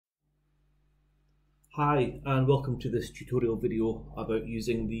Hi and welcome to this tutorial video about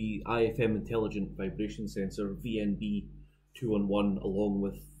using the IFM Intelligent Vibration Sensor VNB211 along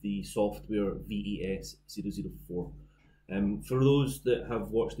with the software VES004. For those that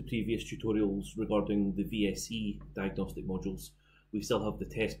have watched the previous tutorials regarding the VSE diagnostic modules, we still have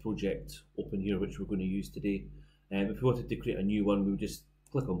the test project open here which we're going to use today. If we wanted to create a new one, we would just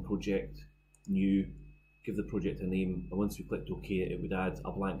click on Project, New, give the project a name, and once we clicked OK it would add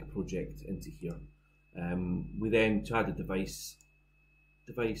a blank project into here. We then, to add a device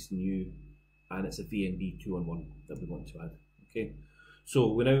new, and it's a VNB211 that we want to add. Okay,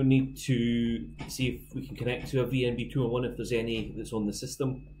 so we now need to see if we can connect to a VNB211 if there's any that's on the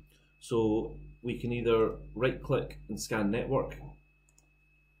system. So we can either right click and scan network,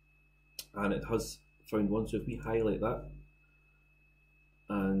 and it has found one. So if we highlight that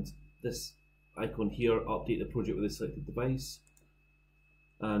and this icon here, update the project with the selected device,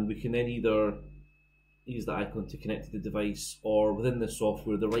 and we can then either use the icon to connect to the device, or within the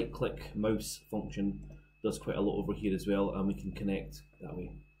software the right click mouse function does quite a lot over here as well, and we can connect that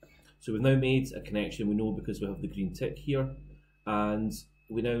way. So we've now made a connection, we know because we have the green tick here, and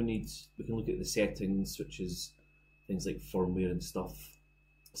we can look at the settings, which is things like firmware and stuff,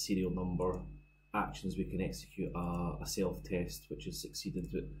 serial number, actions we can execute a self-test which has succeeded,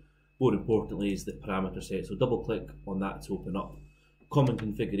 but more importantly is the parameter set. So double click on that to open up. Common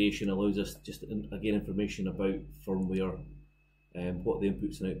configuration allows us just again information about firmware, what the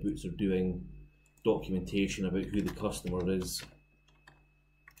inputs and outputs are doing, documentation about who the customer is,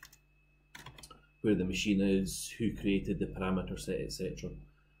 where the machine is, who created the parameter set, etc.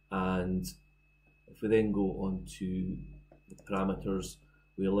 And if we then go on to the parameters,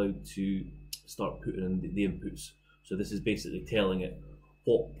 we're allowed to start putting in the inputs. So this is basically telling it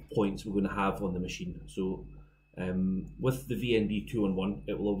what points we're going to have on the machine. So with the VNB211,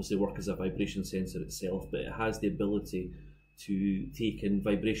 it will obviously work as a vibration sensor itself, but it has the ability to take in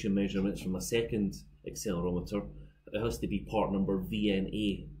vibration measurements from a second accelerometer. It has to be part number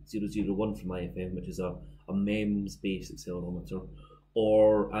VNA001 from IFM, which is a MEMS based accelerometer,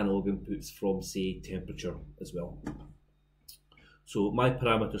 or analog inputs from, say, temperature as well. So my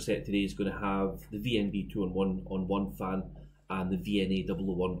parameter set today is going to have the VNB211 on one fan and the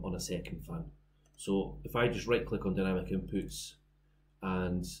VNA001 on a second fan. So if I just right click on dynamic inputs,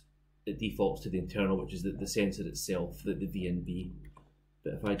 and it defaults to the internal, which is the sensor itself, the VNB.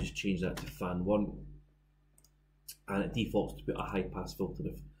 But if I just change that to fan 1, and it defaults to put a high pass filter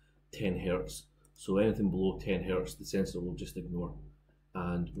of 10 Hz. So anything below 10 Hz the sensor will just ignore.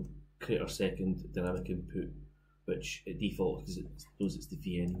 And we'll create our second dynamic input, which it defaults because it knows it's the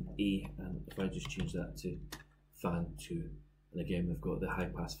VNA, and if I just change that to fan 2, and again we've got the high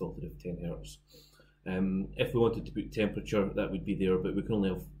pass filter of 10 Hz. If we wanted to put temperature, that would be there, but we can only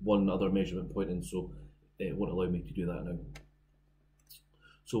have one other measurement point in, so it won't allow me to do that now.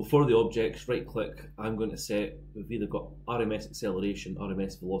 So for the objects, right click, I'm going to set, we've either got RMS acceleration,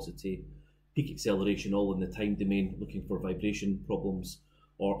 RMS velocity, peak acceleration, all in the time domain, looking for vibration problems,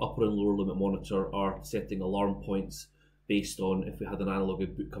 or upper and lower limit monitor are setting alarm points based on if we had an analog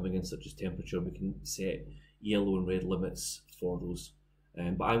input coming in such as temperature. We can set yellow and red limits for those.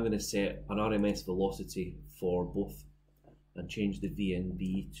 But I'm going to set an RMS velocity for both and change the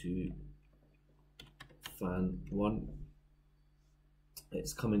VNB to fan 1.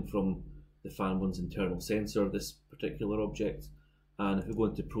 It's coming from the fan 1's internal sensor, this particular object. And if we go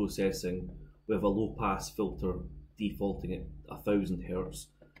into processing, we have a low pass filter defaulting at 1000 Hz,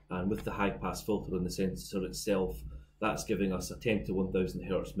 and with the high pass filter on the sensor itself, that's giving us a 10 to 1000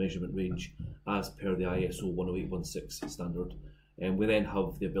 Hz measurement range as per the ISO 10816 standard. And we then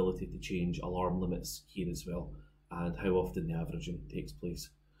have the ability to change alarm limits here as well, and how often the averaging takes place.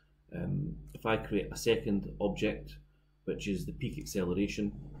 If I create a second object, which is the peak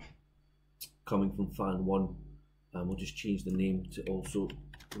acceleration coming from fan 1, and we'll just change the name to also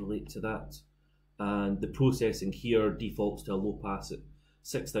relate to that. And the processing here defaults to a low pass at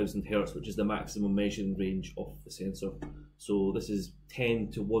 6000 Hz, which is the maximum measuring range of the sensor. So this is 10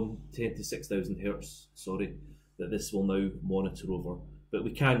 to 6000 Hz, sorry, that this will now monitor over. But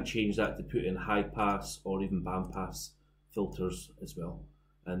we can change that to put in high pass or even band pass filters as well.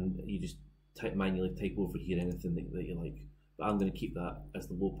 And you just manually type over here anything that you like. But I'm going to keep that as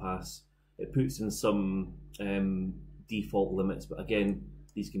the low pass. It puts in some default limits, but again,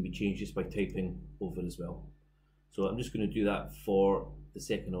 these can be changed just by typing over as well. So I'm just going to do that for the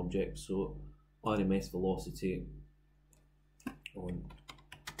second object. So RMS velocity on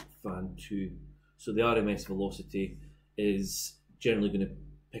fan 2. So the RMS velocity is generally going to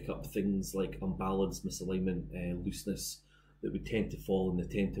pick up things like unbalance, misalignment, looseness, that would tend to fall in the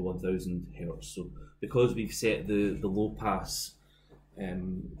 10 to 1000 hertz. So because we've set the low pass,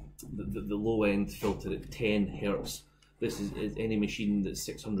 the low end filter at 10 hertz, this is any machine that's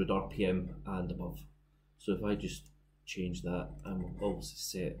 600 RPM and above. So if I just change that, and we'll also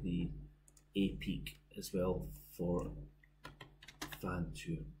set the A peak as well for fan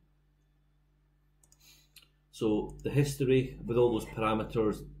 2. So the history with all those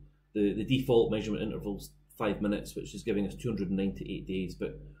parameters, the default measurement interval's 5 minutes, which is giving us 298 days,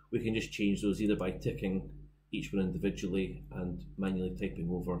 but we can just change those either by ticking each one individually and manually typing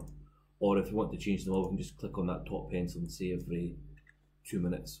over, or if we want to change them all, we can just click on that top pencil and say every 2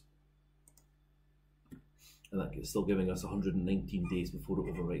 minutes. And that is still giving us 119 days before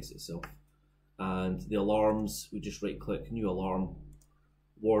it overwrites itself. And the alarms, we just right click, new alarm.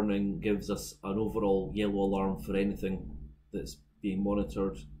 Warning gives us an overall yellow alarm for anything that's being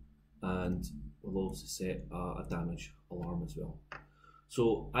monitored, and we'll also set a damage alarm as well.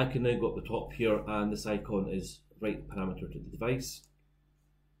 So I can now go up the top here, and this icon is write parameter to the device.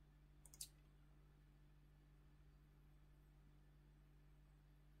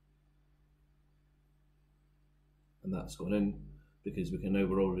 And that's gone in because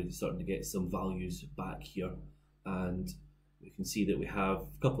we're already starting to get some values back here, and we can see that we have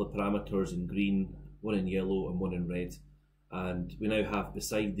a couple of parameters in green, one in yellow and one in red, and we now have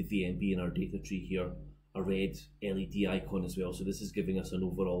beside the VNB in our data tree here a red LED icon as well. So this is giving us an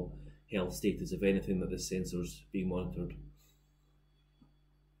overall health status of anything that this sensor's being monitored.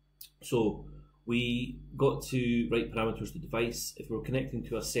 So we got to write parameters to the device. If we're connecting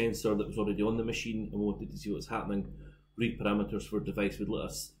to a sensor that was already on the machine and we wanted to see what's happening, read parameters for device would let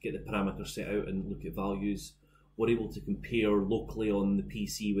us get the parameter set out and look at values. We're able to compare locally on the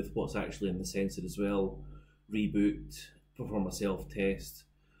PC with what's actually in the sensor as well, reboot, perform a self-test.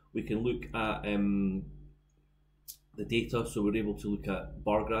 We can look at the data, so we're able to look at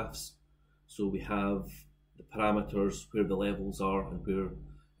bar graphs. So we have the parameters, where the levels are and where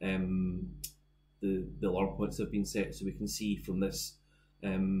the alarm points have been set. So we can see from this,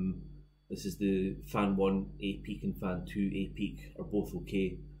 this is the fan 1 A peak and fan 2 A peak are both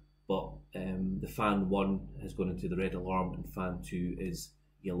okay, but the fan 1 has gone into the red alarm and fan 2 is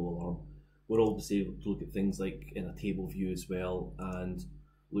yellow alarm. We're also able to look at things like in a table view as well and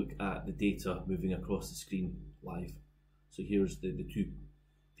look at the data moving across the screen live. So here's the two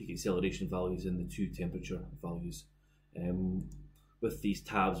peak acceleration values and the two temperature values. With these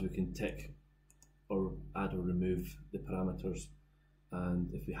tabs we can tick or add or remove the parameters,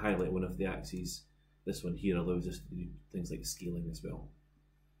 and if we highlight one of the axes, this one here allows us to do things like scaling as well.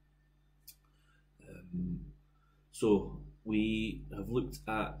 So we have looked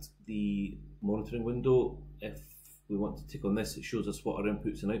at the monitoring window. If we want to tick on this, it shows us what our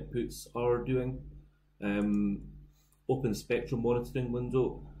inputs and outputs are doing. Open spectrum monitoring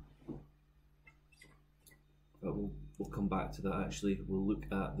window. We'll come back to that actually. We'll look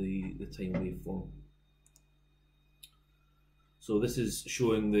at the time waveform. So this is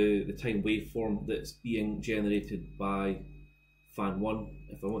showing the time waveform that's being generated by fan 1.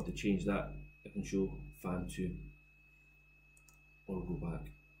 If I want to change that, I can show fan 2 or go back.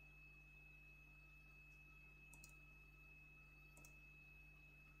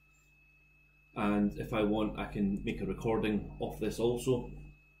 And if I want, I can make a recording of this also.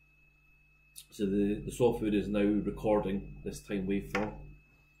 So the software is now recording this time waveform.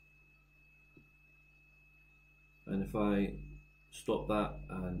 And if I stop that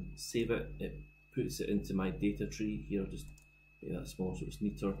and save it, it puts it into my data tree here. Just make that small so it's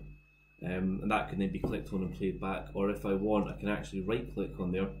neater. And that can then be clicked on and played back. Or if I want, I can actually right click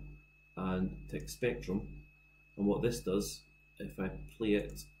on there and tick spectrum. And what this does, if I play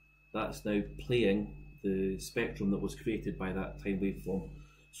it, that's now playing the spectrum that was created by that time waveform.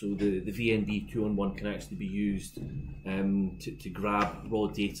 So the VNB211 can actually be used to grab raw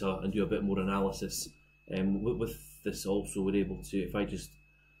data and do a bit more analysis. With this also, we're able to, if I just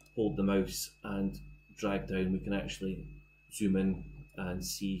hold the mouse and drag down, we can actually zoom in and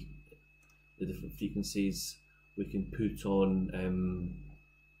see the different frequencies. We can put on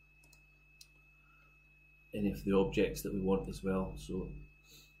any of the objects that we want as well. So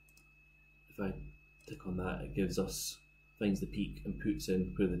if I tick on that, it gives us, finds the peak and puts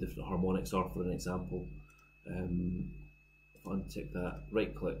in where the different harmonics are for an example. If I untick that,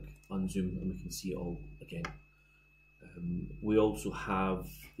 right click, unzoom, and we can see it all again. We also have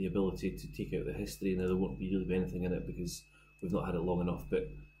the ability to take out the history. Now there won't be really anything in it because we've not had it long enough, but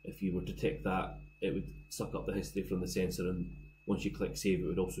if you were to tick that, it would suck up the history from the sensor, and once you click save, it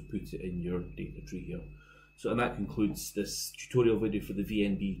would also put it in your data tree here. So, and that concludes this tutorial video for the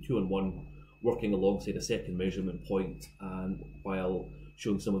VNB211 working alongside a second measurement point, and while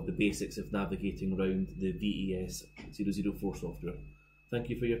showing some of the basics of navigating around the VES004 software. Thank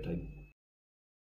you for your time.